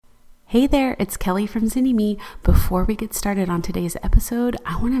Hey there, it's Kelly from Zynnyme. Before we get started on today's episode,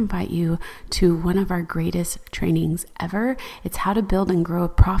 I want to invite you to one of our greatest trainings ever. It's how to build and grow a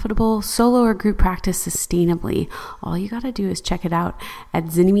profitable solo or group practice sustainably. All you got to do is check it out at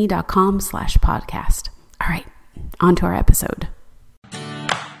zynnyme.com/podcast. All right, on to our episode.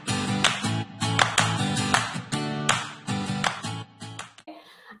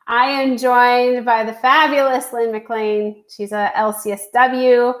 I am joined by the fabulous Lynn McLean. She's a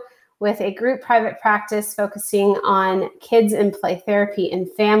LCSW with a group private practice focusing on kids in play therapy and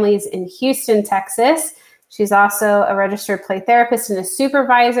families in Houston, Texas. She's also a registered play therapist and a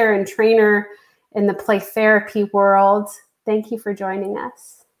supervisor and trainer in the play therapy world. Thank you for joining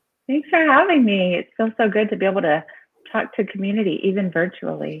us. Thanks for having me. It feels so good to be able to talk to community, even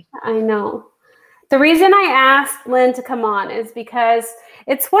virtually. I know. The reason I asked Lynn to come on is because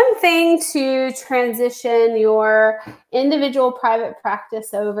it's one thing to transition your individual private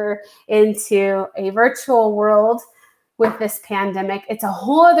practice over into a virtual world with this pandemic. It's a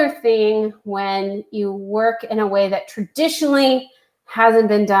whole other thing when you work in a way that traditionally hasn't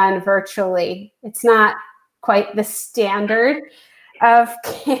been done virtually. It's not quite the standard of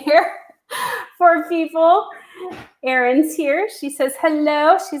care for people. Erin's here. She says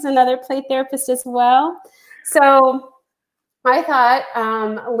hello. She's another play therapist as well. So I thought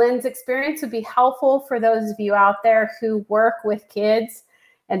Lynn's experience would be helpful for those of you out there who work with kids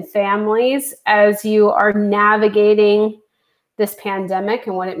and families as you are navigating this pandemic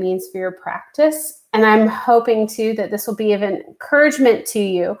and what it means for your practice. And I'm hoping too that this will be of an encouragement to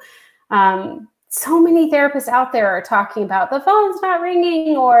you. So many therapists out there are talking about the phone's not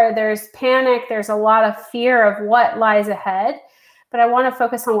ringing, or there's panic. There's a lot of fear of what lies ahead. But I want to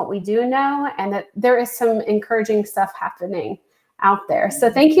focus on what we do know and that there is some encouraging stuff happening out there. So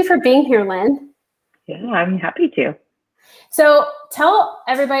thank you for being here, Lynn. Yeah, I'm happy to. So tell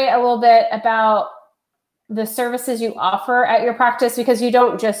everybody a little bit about the services you offer at your practice, because you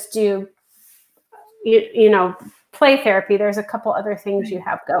don't just do, play therapy. There's a couple other things you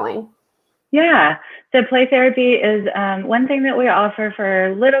have going. Yeah, so play therapy is one thing that we offer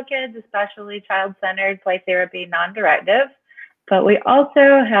for little kids, especially child-centered play therapy, non-directive. But we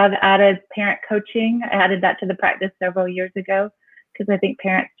also have added parent coaching. I added that to the practice several years ago because I think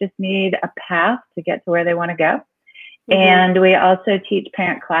parents just need a path to get to where they want to go. Mm-hmm. And we also teach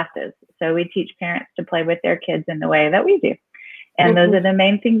parent classes. So we teach parents to play with their kids in the way that we do. And those are the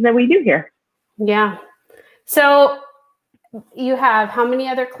main things that we do here. Yeah. So you have how many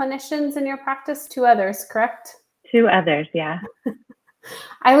other clinicians in your practice? 2 others, correct? 2 others, yeah.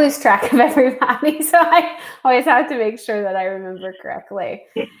 I lose track of everybody, so I always have to make sure that I remember correctly.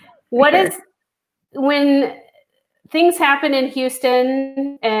 When things happened in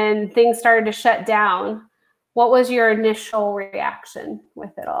Houston and things started to shut down, what was your initial reaction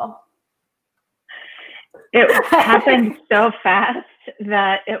with it all? It happened so fast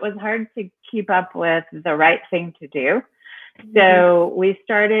that it was hard to keep up with the right thing to do. So we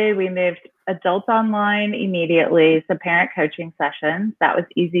moved adults online immediately, so parent coaching sessions. That was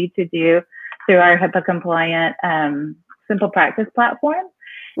easy to do through our HIPAA compliant Simple Practice platform.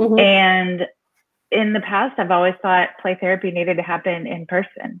 Mm-hmm. And in the past, I've always thought play therapy needed to happen in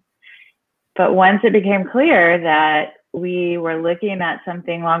person. But once it became clear that we were looking at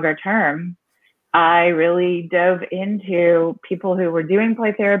something longer term, I really dove into people who were doing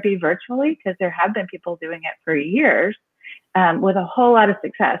play therapy virtually, because there have been people doing it for years. With a whole lot of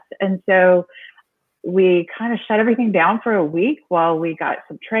success. And so we kind of shut everything down for a week while we got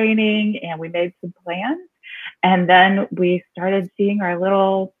some training and we made some plans. And then we started seeing our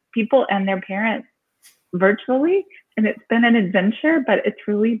little people and their parents virtually. And it's been an adventure, but it's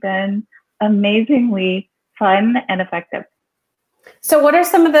really been amazingly fun and effective. So what are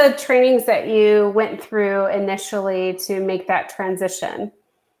some of the trainings that you went through initially to make that transition?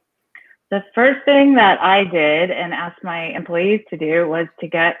 The first thing that I did and asked my employees to do was to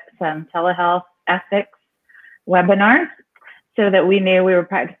get some telehealth ethics webinars so that we knew we were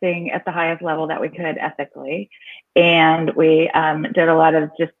practicing at the highest level that we could ethically. And we did a lot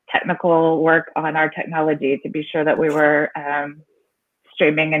of just technical work on our technology to be sure that we were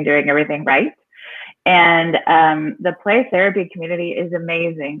streaming and doing everything right. And the play therapy community is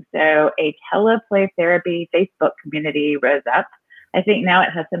amazing. So a teleplay therapy Facebook community rose up. I think now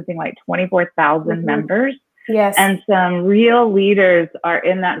it has something like 24,000 members. Yes. And some real leaders are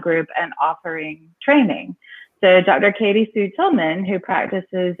in that group and offering training. So Dr. Katie Sue Tillman, who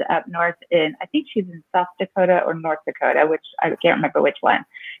practices up north I think she's in South Dakota or North Dakota, which I can't remember which one.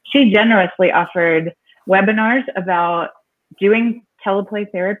 She generously offered webinars about doing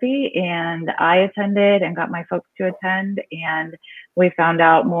teleplay therapy, and I attended and got my folks to attend, and we found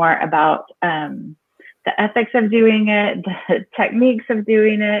out more about the ethics of doing it, the techniques of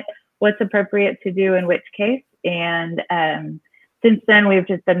doing it, what's appropriate to do in which case. And since then, we've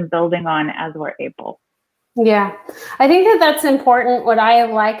just been building on as we're able. Yeah, I think that that's important. What I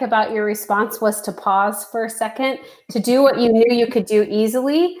like about your response was to pause for a second, to do what you knew you could do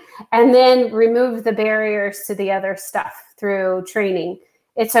easily, and then remove the barriers to the other stuff through training.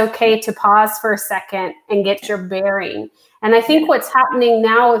 It's okay to pause for a second and get your bearing. And I think what's happening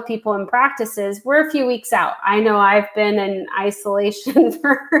now with people in practice is we're a few weeks out. I know I've been in isolation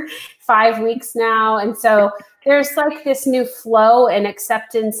for 5 weeks now. And so there's like this new flow and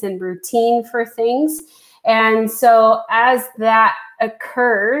acceptance and routine for things. And so as that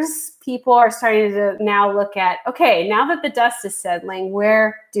occurs, people are starting to now look at, okay, now that the dust is settling,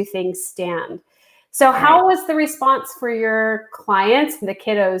 where do things stand? So how was the response for your clients and the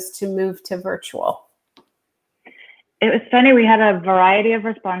kiddos to move to virtual? It was funny. We had a variety of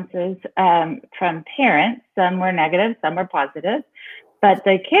responses from parents. Some were negative, some were positive, but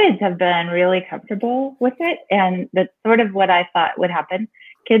the kids have been really comfortable with it. And that's sort of what I thought would happen.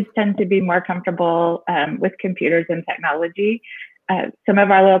 Kids tend to be more comfortable with computers and technology. Some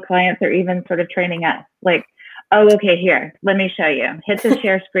of our little clients are even sort of training us, like, oh, okay, here, let me show you. Hit the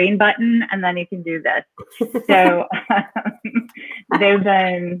share screen button, and then you can do this. So they've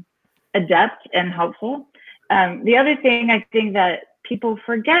been adept and helpful. The other thing I think that people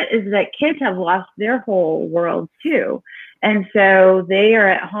forget is that kids have lost their whole world too. And so they are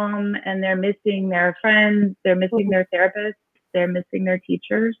at home and they're missing their friends, they're missing their therapists, they're missing their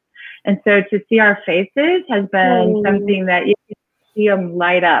teachers. And so to see our faces has been something that you can see them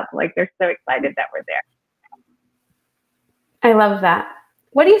light up, like they're so excited that we're there. I love that.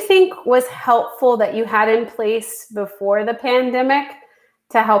 What do you think was helpful that you had in place before the pandemic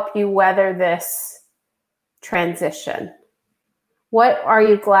to help you weather this transition? What are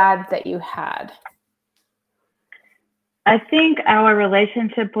you glad that you had? I think our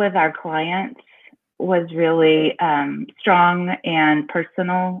relationship with our clients was really strong and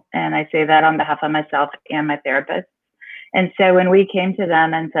personal. And I say that on behalf of myself and my therapist. And so when we came to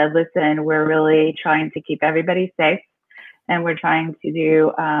them and said, listen, we're really trying to keep everybody safe and we're trying to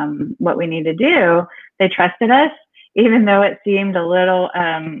do what we need to do, they trusted us, even though it seemed a little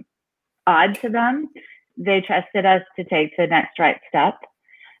odd to them. They trusted us to take the next right step.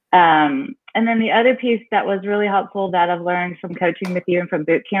 And then the other piece that was really helpful that I've learned from coaching with you and from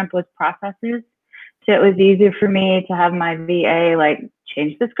boot camp was processes. So it was easy for me to have my VA like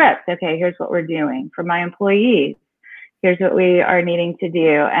change the script. Okay, here's what we're doing. For my employees, here's what we are needing to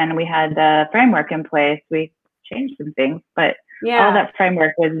do. And we had the framework in place. We changed some things, but all that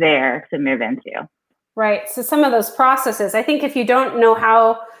framework was there to move into. Right. So some of those processes, I think if you don't know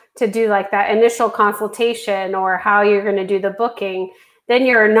how to do like that initial consultation or how you're going to do the booking, then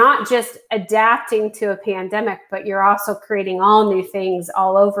you're not just adapting to a pandemic, but you're also creating all new things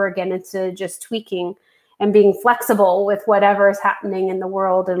all over again instead of just tweaking and being flexible with whatever is happening in the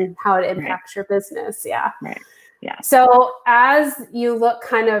world and how it impacts your business. Yeah. Right. Yeah. So as you look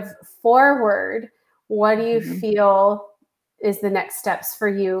kind of forward, what do you feel is the next steps for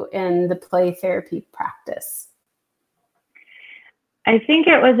you in the play therapy practice? I think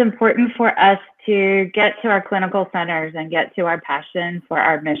it was important for us to get to our clinical centers and get to our passion for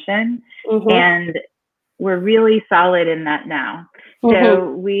our mission. And we're really solid in that now. So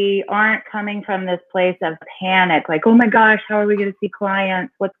we aren't coming from this place of panic, like, oh my gosh, how are we going to see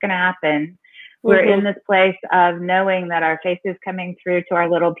clients? What's going to happen? We're in this place of knowing that our faces coming through to our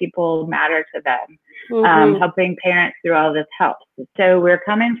little people matter to them. Helping parents through all this helps. So we're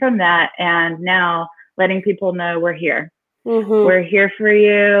coming from that and now letting people know we're here. We're here for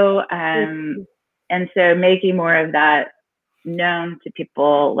you. And so making more of that known to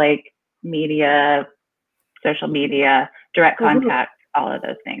people, like media, social media, direct contact, all of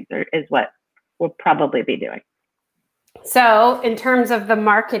those things is what we'll probably be doing. So in terms of the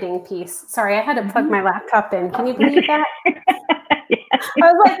marketing piece, sorry, I had to plug my laptop in. Can you believe that?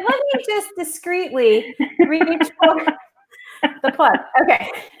 I was like, let me just discreetly reach for the plug. Okay.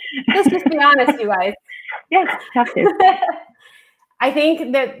 Let's just be honest, you guys. Yes, have to. I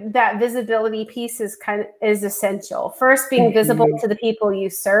think that visibility piece is essential. First, being visible to the people you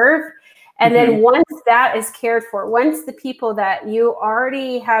serve. And then once that is cared for, once the people that you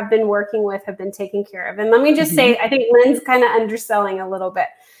already have been working with have been taken care of. And let me just say, I think Lynn's kind of underselling a little bit.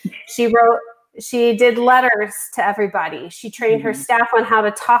 She did letters to everybody. She trained her staff on how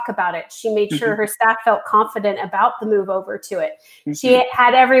to talk about it. She made sure her staff felt confident about the move over to it. She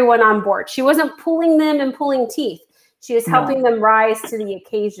had everyone on board. She wasn't pulling them and pulling teeth. She was helping them rise to the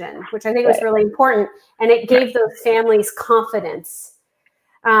occasion, which I think was really important. And it gave those families confidence.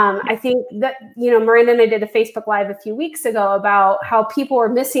 I think that, Miranda and I did a Facebook Live a few weeks ago about how people were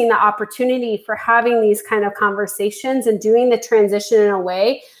missing the opportunity for having these kind of conversations and doing the transition in a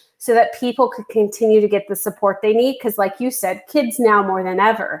way so that people could continue to get the support they need. Because like you said, kids now more than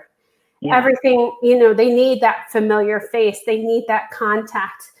ever, everything, they need that familiar face. They need that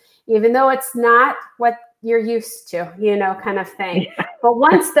contact, even though it's not what you're used to, kind of thing. Yeah. But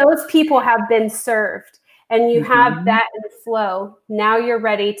once those people have been served and you have that in flow, now you're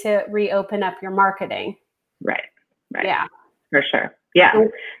ready to reopen up your marketing. Right. Yeah. For sure. Yeah.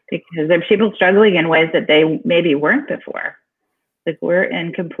 Because there are people struggling in ways that they maybe weren't before. Like we're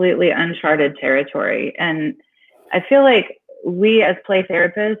in completely uncharted territory. And I feel like we as play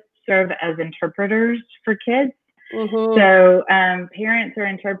therapists serve as interpreters for kids. So parents are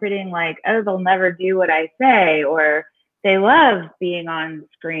interpreting like, oh, they'll never do what I say, or they love being on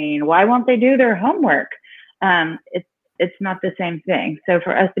screen. Why won't they do their homework? It's not the same thing. So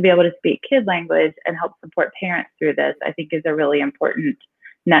for us to be able to speak kid language and help support parents through this, I think is a really important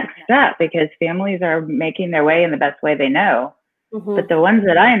next step, because families are making their way in the best way they know. But the ones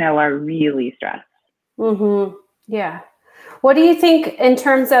that I know are really stressed. Yeah. What do you think in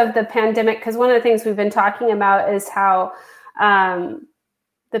terms of the pandemic? Because one of the things we've been talking about is how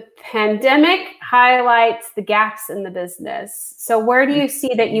the pandemic highlights the gaps in the business. So where do you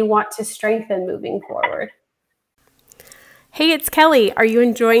see that you want to strengthen moving forward? Hey, it's Kelly. Are you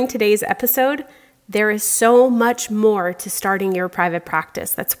enjoying today's episode? There is so much more to starting your private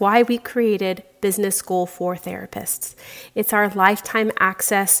practice. That's why we created Business School for Therapists. It's our lifetime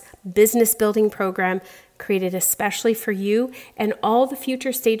access business building program created especially for you and all the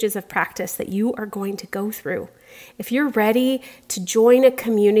future stages of practice that you are going to go through. If you're ready to join a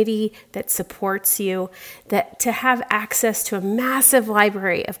community that supports you, that to have access to a massive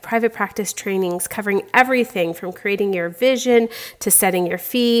library of private practice trainings covering everything from creating your vision to setting your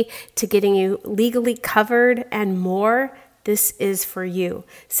fee to getting you legally covered and more, this is for you.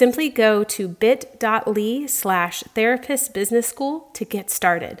 Simply go to bit.ly/therapistbusinessschool to get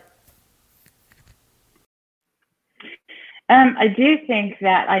started. I do think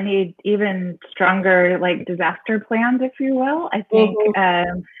that I need even stronger, like disaster plans, if you will. I think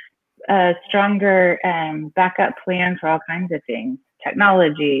a stronger backup plan for all kinds of things,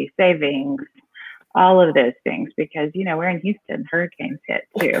 technology, savings, all of those things, because, we're in Houston, hurricanes hit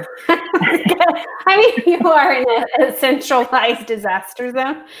too. I mean, you are in a centralized disaster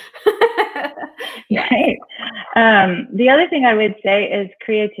zone. Right. The other thing I would say is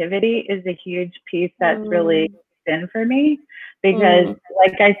creativity is a huge piece that's really in for me, because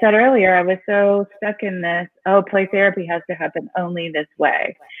like I said earlier, I was so stuck in this, play therapy has to happen only this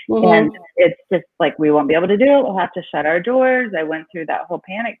way. And it's just like, we won't be able to do it. We'll have to shut our doors. I went through that whole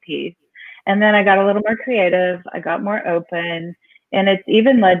panic piece. And then I got a little more creative. I got more open. And it's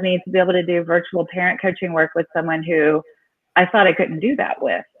even led me to be able to do virtual parent coaching work with someone who I thought I couldn't do that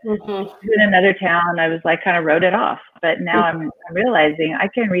with. In another town, I was like, kind of wrote it off. But now I'm realizing I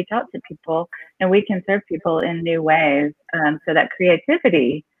can reach out to people and we can serve people in new ways. So that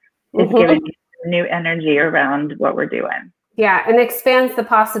creativity is giving me new energy around what we're doing. Yeah, and expands the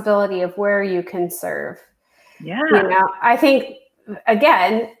possibility of where you can serve. Yeah. I think,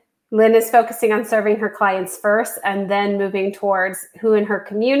 again, Lynn is focusing on serving her clients first and then moving towards who in her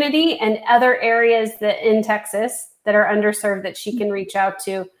community and other areas that in Texas that are underserved that she can reach out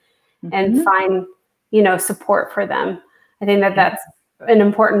to and find, support for them. I think that that's an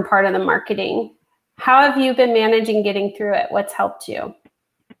important part of the marketing. How have you been managing getting through it? What's helped you?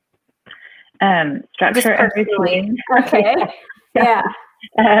 Structure and routine. Okay. Yeah.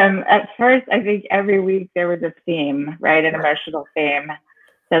 At first, I think every week there was a theme, right? An emotional theme.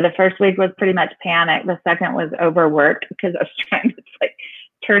 So the first week was pretty much panic. The second was overwork because I was trying to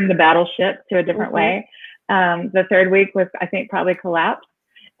turn the battleship to a different way. The third week was, I think, probably collapse.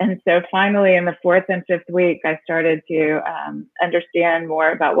 And so finally, in the fourth and fifth week, I started to understand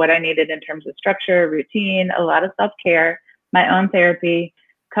more about what I needed in terms of structure, routine, a lot of self-care, my own therapy,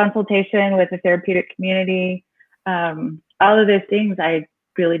 consultation with the therapeutic community. All of those things I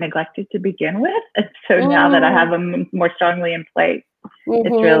really neglected to begin with. And so now that I have them more strongly in place, it's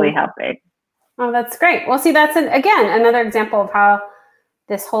really helping. Oh, that's great. Well, see, that's, again, another example of how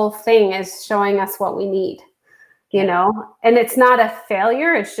this whole thing is showing us what we need, and it's not a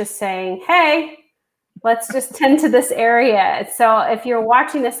failure. It's just saying, hey, let's just tend to this area. So if you're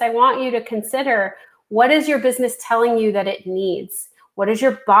watching this, I want you to consider, what is your business telling you that it needs? What is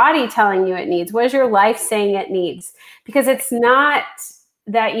your body telling you it needs? What is your life saying it needs? Because it's not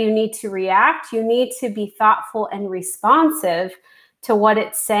that you need to react. You need to be thoughtful and responsive to what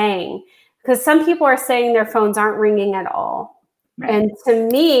it's saying. Because some people are saying their phones aren't ringing at all. Right. And to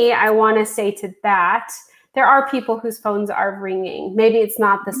me, I want to say to that, there are people whose phones are ringing. Maybe it's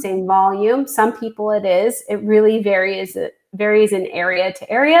not the same volume. Some people it is. It really varies. It varies in area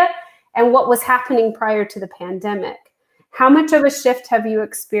to area. And what was happening prior to the pandemic. How much of a shift have you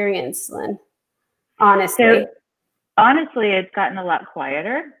experienced, Lynn? Honestly. So, honestly, it's gotten a lot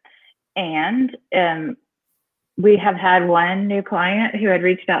quieter. And we have had one new client who had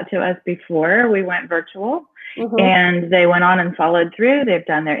reached out to us before we went virtual. And they went on and followed through. They've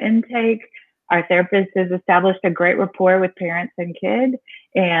done their intake. Our therapist has established a great rapport with parents and kids,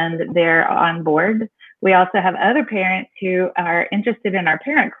 and they're on board. We also have other parents who are interested in our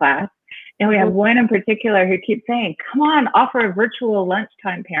parent class. And we have one in particular who keeps saying, come on, offer a virtual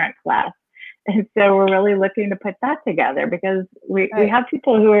lunchtime parent class. And so we're really looking to put that together because we have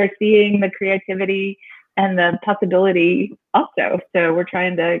people who are seeing the creativity and the possibility also. So we're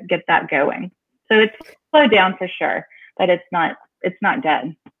trying to get that going. So it's slowed down for sure, but it's not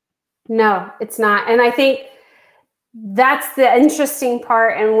dead. No, it's not. And I think that's the interesting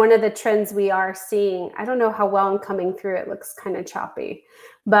part and one of the trends we are seeing. I don't know how well I'm coming through. It looks kind of choppy,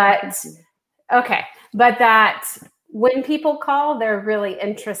 but okay. But that when people call, they're really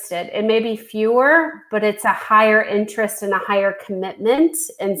interested. It may be fewer, but it's a higher interest and a higher commitment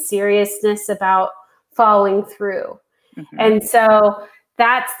and seriousness about following through. And so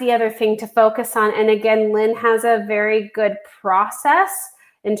that's the other thing to focus on. And again, Lynn has a very good process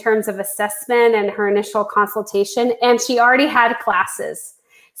in terms of assessment and her initial consultation. And she already had classes.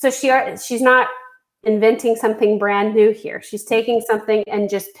 So she's not inventing something brand new here. She's taking something and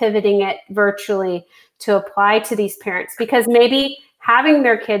just pivoting it virtually to apply to these parents, because maybe having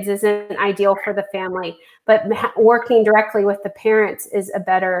their kids isn't ideal for the family, but working directly with the parents is a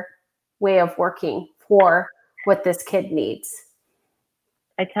better way of working for what this kid needs.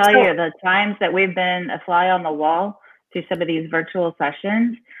 I tell you, the times that we've been a fly on the wall through some of these virtual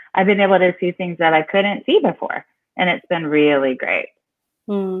sessions, I've been able to see things that I couldn't see before. And it's been really great.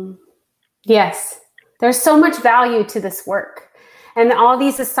 Yes. There's so much value to this work. And all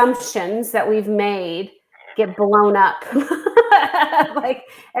these assumptions that we've made get blown up, like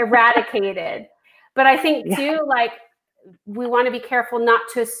eradicated. But I think too, like, we want to be careful not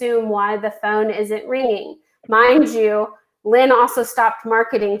to assume why the phone isn't ringing. Mind you, Lynn also stopped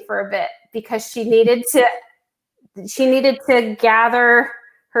marketing for a bit because she needed to gather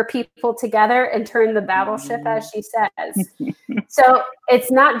her people together and turn the battleship, as she says. So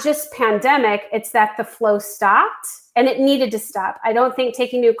it's not just pandemic, it's that the flow stopped and it needed to stop. I don't think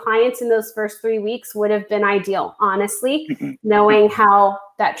taking new clients in those first 3 weeks would have been ideal, honestly, knowing how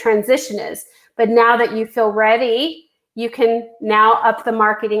that transition is. But now that you feel ready, you can now up the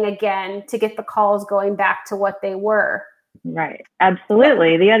marketing again to get the calls going back to what they were. Right.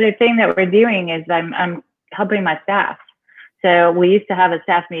 Absolutely. The other thing that we're doing is I'm helping my staff. So we used to have a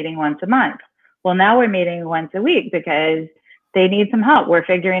staff meeting once a month. Well, now we're meeting once a week because they need some help. We're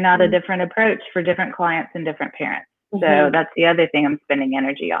figuring out a different approach for different clients and different parents. So that's the other thing I'm spending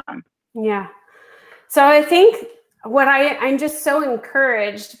energy on. Yeah. So I think I'm just so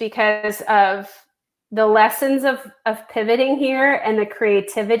encouraged because of the lessons of pivoting here and the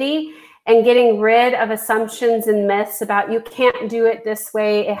creativity and getting rid of assumptions and myths about you can't do it this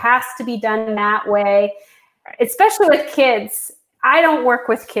way. It has to be done that way, especially with kids. I don't work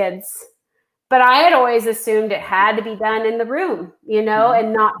with kids, but I had always assumed it had to be done in the room,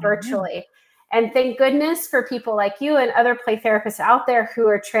 and not virtually. And thank goodness for people like you and other play therapists out there who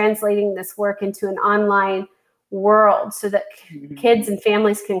are translating this work into an online world so that kids and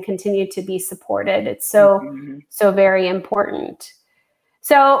families can continue to be supported. It's so very important.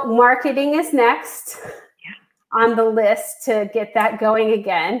 So marketing is next on the list to get that going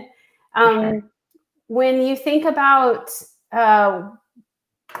again. When you think about the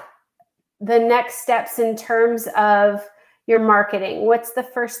next steps in terms of your marketing, what's the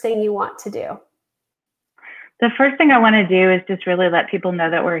first thing you want to do? The first thing I want to do is just really let people know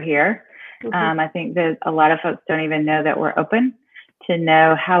that we're here. I think that a lot of folks don't even know that we're open, to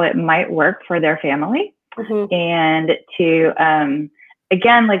know how it might work for their family. And to,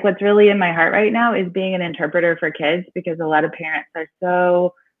 again, like what's really in my heart right now is being an interpreter for kids, because a lot of parents are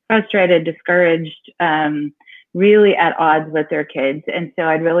so frustrated, discouraged, really at odds with their kids. And so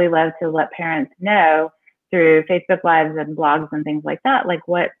I'd really love to let parents know through Facebook Lives and blogs and things like that, like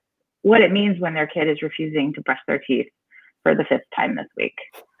what it means when their kid is refusing to brush their teeth for the 5th time this week.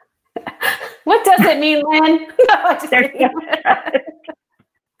 What does it mean, Lynn? No,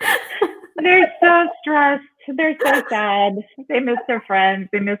 They're so so stressed. They're so sad. They miss their friends.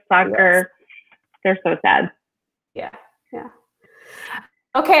 They miss soccer. Yes. They're so sad. Yeah.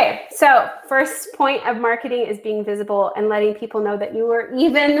 Okay, so first point of marketing is being visible and letting people know that you are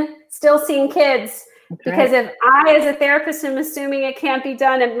even still seeing kids. That's because right. If I, as a therapist, am assuming it can't be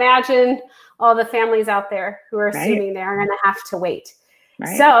done, imagine all the families out there who are assuming they're going to have to wait.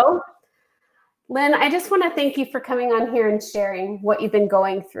 Right. So, Lynn, I just want to thank you for coming on here and sharing what you've been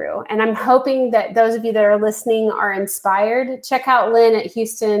going through. And I'm hoping that those of you that are listening are inspired. Check out Lynn at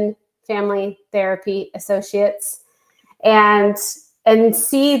Houston Family Therapy Associates and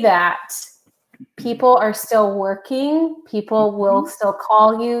see that people are still working. People will still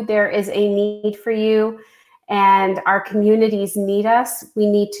call you. There is a need for you, and our communities need us. We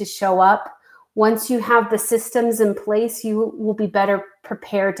need to show up. Once you have the systems in place, you will be better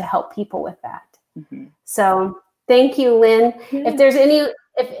prepared to help people with that. Mm-hmm. So thank you, Lynn. Yeah. If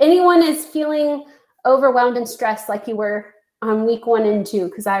anyone is feeling overwhelmed and stressed like you were on week 1 and 2,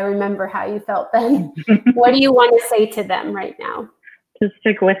 because I remember how you felt then, what do you want to say to them right now? Just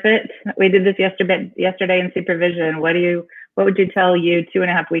stick with it. We did this yesterday in supervision. What would you tell you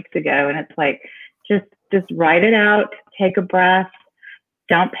 2.5 weeks ago? And it's like, just write it out, take a breath,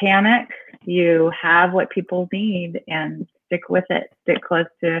 don't panic. You have what people need, and stick with it. Stick close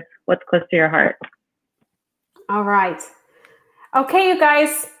to what's close to your heart. All right. Okay, you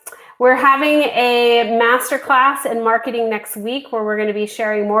guys, we're having a masterclass in marketing next week where we're going to be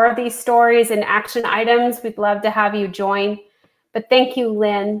sharing more of these stories and action items. We'd love to have you join. But thank you,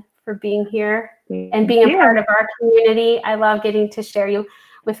 Lynn, for being here and being a part of our community. I love getting to share you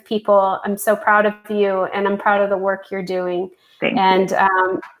with people. I'm so proud of you, and I'm proud of the work you're doing. Thank you.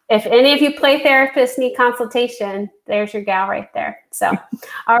 If any of you play therapists need consultation, there's your gal right there. So,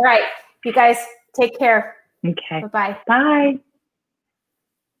 all right, you guys take care. Okay. Bye-bye. Bye.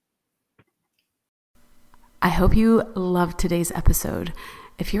 I hope you loved today's episode.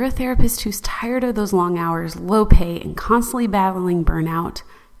 If you're a therapist who's tired of those long hours, low pay, and constantly battling burnout,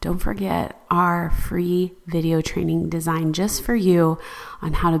 don't forget our free video training designed just for you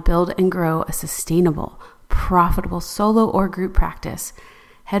on how to build and grow a sustainable, profitable solo or group practice.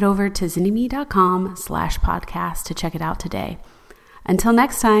 Head over to zynnyme.com/podcast to check it out today. Until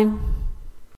next time.